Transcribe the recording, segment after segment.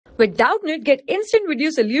With Doubtnut, get instant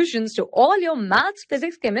video solutions to all your maths,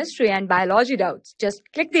 physics, chemistry, and biology doubts. Just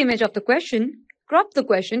click the image of the question, crop the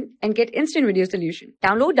question, and get instant video solution.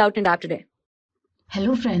 Download Doubtnut app today.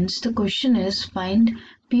 Hello friends, the question is find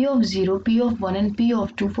p of 0, p of 1 and p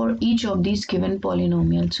of 2 for each of these given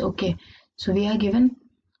polynomials. Okay, so we are given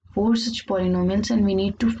 4 such polynomials and we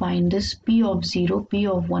need to find this p of 0, p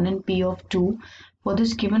of 1 and p of 2 for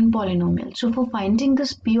this given polynomial. So for finding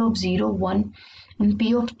this p of 0, 1 and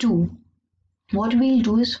p of 2, what we'll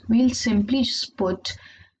do is we'll simply just put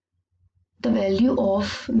the value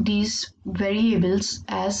of these variables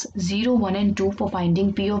as 0, 1 and 2 for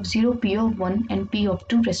finding p of 0, p of 1 and p of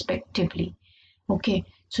 2 respectively. Okay,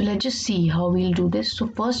 so let's just see how we'll do this. So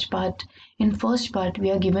in first part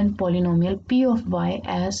we are given polynomial p of y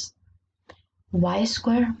as y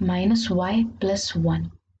square minus y plus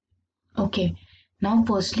 1. Okay, now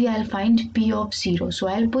firstly I'll find p of 0. So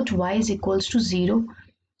I'll put y is equals to 0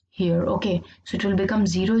 here. Okay, so it will become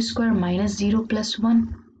 0 square minus 0 plus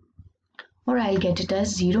 1. Or I'll get it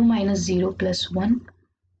as 0 minus 0 plus 1.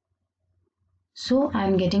 So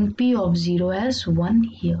I'm getting p of 0 as 1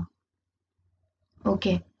 here.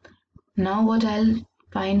 Okay, now what I'll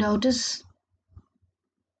find out is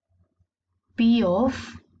p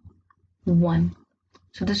of 1.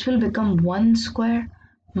 So this will become 1 square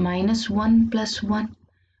minus 1 plus 1.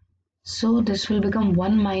 So this will become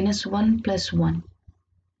 1 minus 1 plus 1.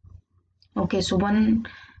 Okay, so 1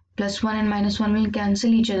 plus 1 and minus 1 will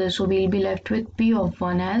cancel each other. So we'll be left with p of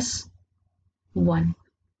 1 as 1.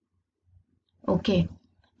 Okay,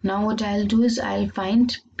 now what I'll do is I'll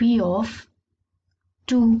find p of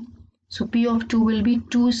 2. So p of 2 will be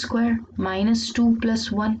 2 square minus 2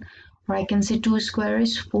 plus 1. Or I can say 2 square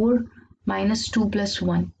is 4 minus 2 plus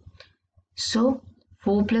 1. So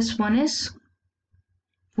 4 plus 1 is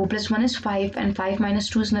 5 and 5 minus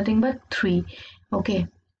 2 is nothing but 3. Okay,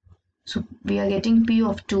 so we are getting p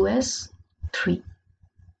of 2 as 3.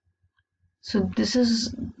 So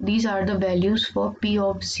these are the values for p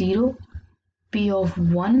of 0, p of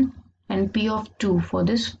 1 and p of 2 for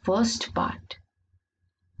this first part.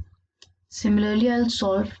 Similarly, I'll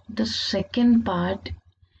solve the second part,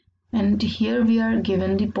 and here we are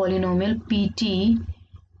given the polynomial pt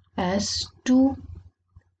as 2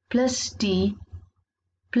 plus t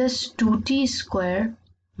plus 2t square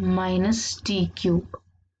minus t cube.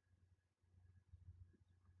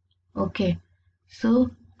 Okay,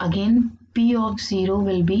 so again p of 0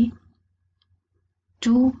 will be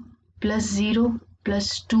 2 plus 0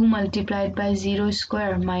 plus 2 multiplied by 0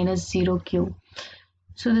 square minus 0 cube.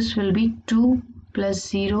 So this will be 2 plus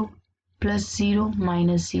 0 plus 0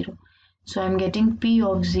 minus 0. So I'm getting p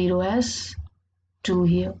of 0 as 2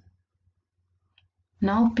 here.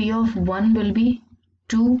 Now p of 1 will be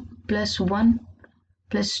 2 plus 1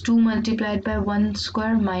 plus 2 multiplied by 1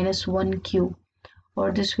 square minus 1 cube.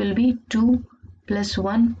 Or this will be 2 plus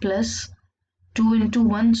 1 plus 2 into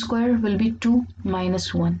 1 square will be 2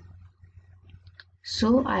 minus 1.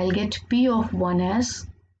 So I'll get p of 1 as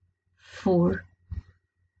 4.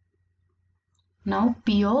 Now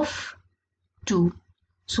p of 2.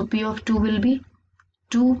 So p of 2 will be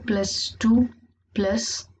 2 plus 2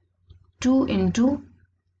 plus 2 into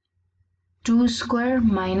 2 square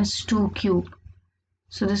minus 2 cube.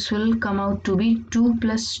 So this will come out to be 2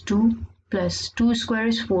 plus 2 plus 2 square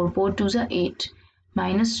is 4, 4 2s are 8,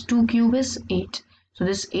 minus 2 cube is 8. So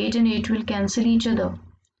this 8 and 8 will cancel each other.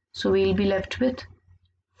 So we will be left with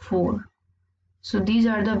 4. So these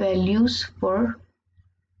are the values for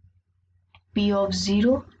p of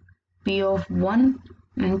 0, p of 1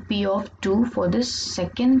 and p of 2 for this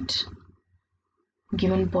second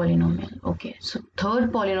given polynomial. Okay, so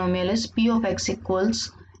third polynomial is p of x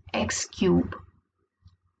equals x cube.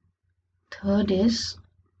 Third is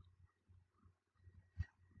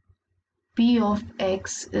p of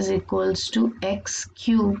x is equals to x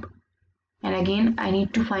cube, and again I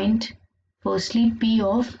need to find firstly p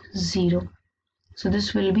of 0. So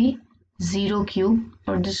this will be 0 cube,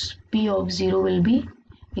 or this p of 0 will be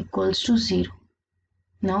equals to 0.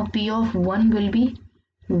 Now p of 1 will be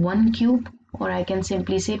 1 cube, or I can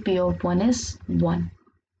simply say p of 1 is 1.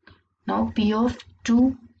 Now p of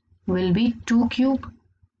 2 will be 2 cube,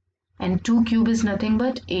 and 2 cube is nothing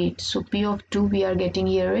but 8. So p of 2 we are getting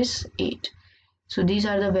here is 8. So these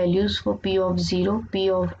are the values for p of 0, p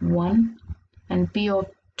of 1 and p of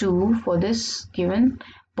 2 for this given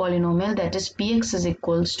polynomial, that is px is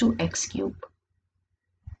equals to x cube.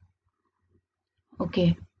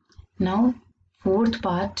 Okay, now fourth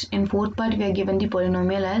part. In fourth part we are given the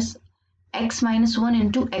polynomial as x minus 1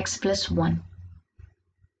 into x plus 1.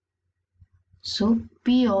 So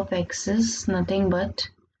p of x is nothing but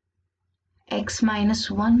x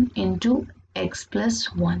minus 1 into x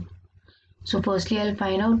plus 1. So firstly I'll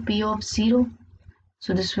find out p of 0.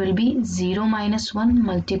 So this will be 0 minus 1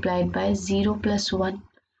 multiplied by 0 plus 1.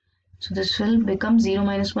 So this will become 0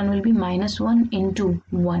 minus 1 will be minus 1 into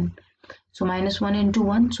 1. So minus 1 into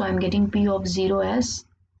 1. So I'm getting p of 0 as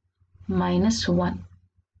minus 1.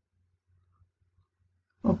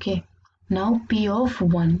 Okay. Now p of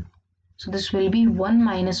 1. So this will be 1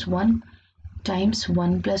 minus 1 times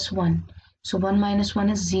 1 plus 1. So 1 minus 1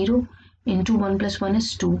 is 0 into 1 plus 1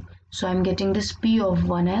 is 2. So I'm getting this p of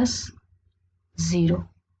 1 as 0.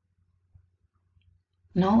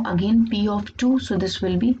 Now again p of 2. So this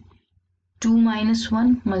will be 2 minus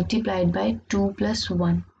 1 multiplied by 2 plus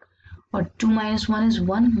 1. Or 2 minus 1 is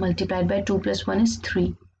 1 multiplied by 2 plus 1 is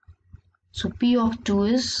 3. So p of 2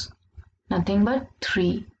 is nothing but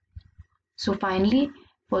 3. So finally,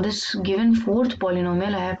 for this given fourth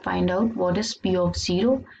polynomial, I have find out what is p of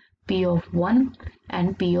 0, p of 1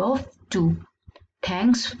 and p of 2.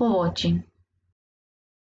 Thanks for watching.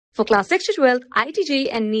 For class 6 to 12, IIT JEE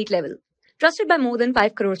and NEET level. Trusted by more than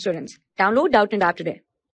 5 crore students. Download Doubtnut app today.